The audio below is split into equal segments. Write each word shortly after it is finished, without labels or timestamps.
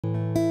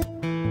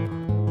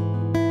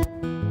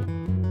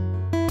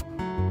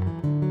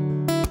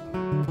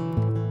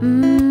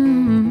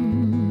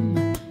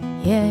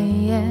Yeah,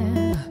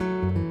 yeah.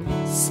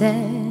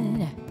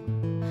 Said,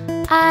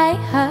 I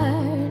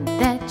heard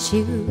that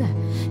you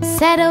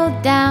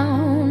settled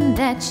down,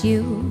 that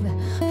you've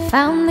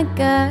found the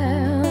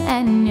girl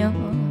and you're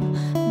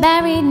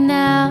married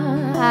now.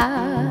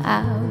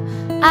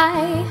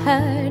 I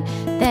heard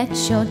that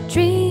your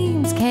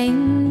dreams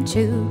came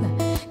true.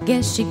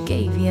 Guess she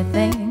gave you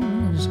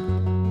things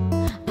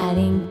I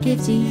didn't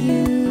give to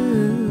you.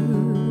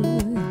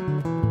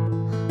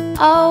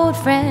 Old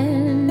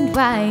friend,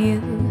 why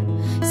you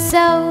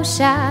so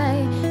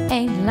shy?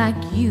 Ain't like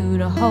you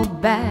to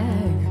hold back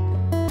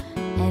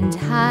and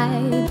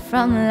hide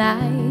from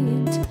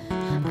light.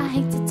 I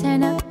hate to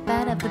turn up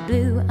out of the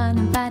blue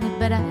uninvited,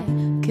 but I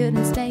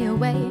couldn't stay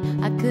away,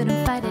 I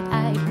couldn't fight it.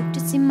 I hope to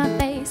see my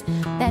face,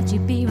 that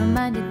you'd be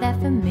reminded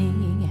that for me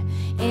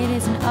it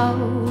isn't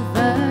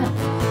over.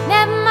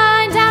 Never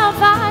mind, I'll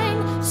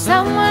find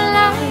someone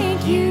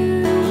like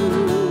you.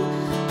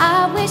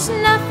 I wish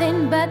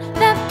nothing but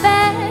the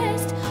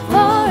best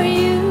for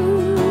you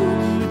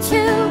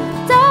too.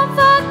 Don't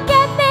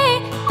forget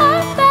me,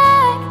 I'm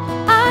back.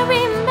 I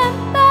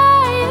remember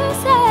you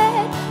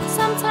said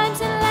sometimes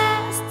it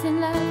lasts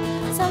in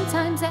love,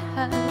 sometimes it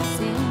hurts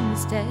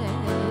instead.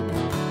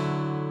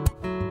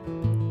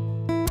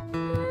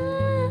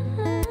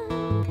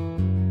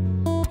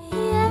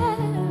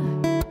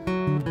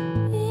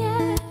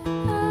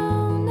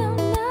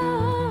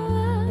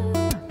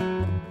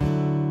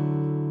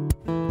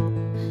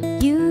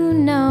 You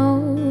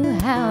know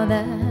how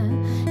the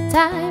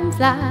time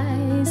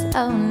flies.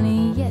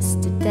 Only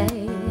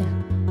yesterday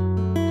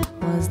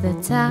was the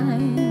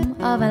time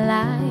of a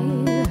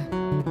life.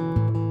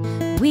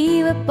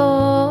 We were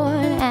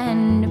born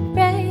and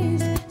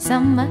raised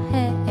summer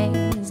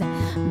haze,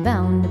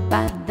 bounded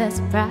by the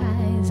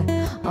surprise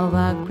of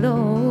our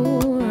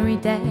glory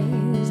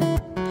days.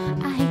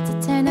 I hate to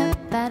turn up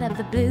out of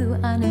the blue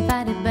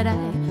uninvited, but I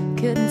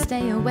couldn't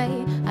stay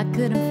away, I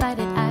couldn't fight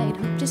it. I'd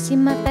hope to see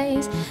my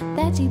face,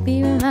 that you'd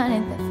be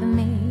reminded that for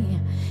me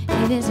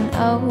it isn't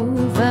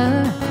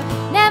over.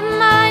 Never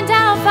mind,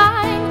 I'll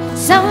find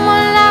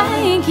someone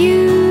like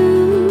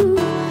you.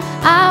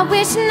 I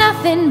wish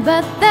nothing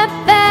but the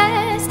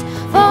best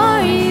for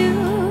you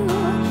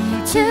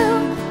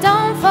too.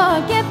 Don't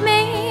forget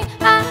me,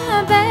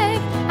 I beg.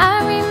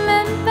 I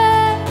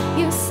remember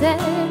you said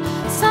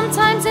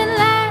sometimes it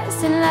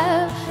lasts in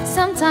love,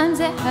 sometimes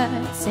it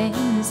hurts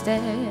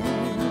instead.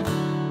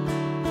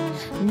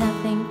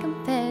 Nothing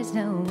compares,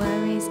 no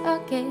worries or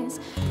cares.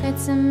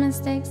 Hurts and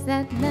mistakes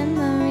that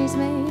memories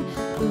made.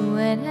 Who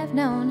would have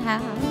known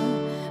how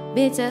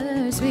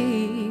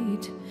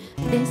bittersweet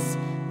this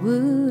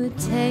would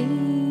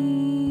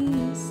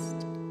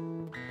taste?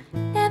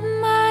 Never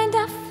mind,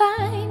 I'll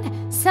find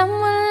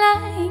someone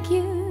like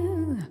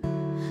you.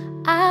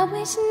 I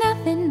wish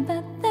nothing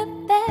but the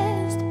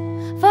best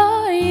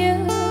for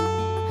you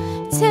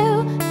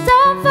too.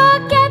 Don't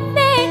forget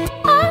me,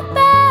 I'm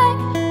back.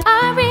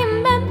 I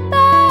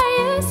remember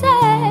you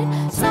said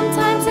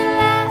sometimes it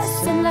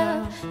lasts in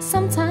love,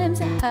 sometimes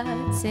it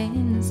hurts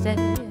instead.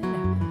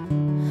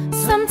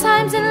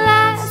 Sometimes it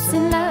lasts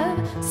in love,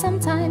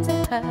 sometimes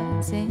it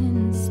hurts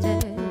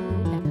instead.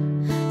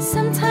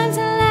 Sometimes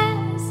it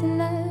lasts in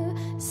love,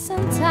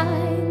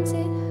 sometimes it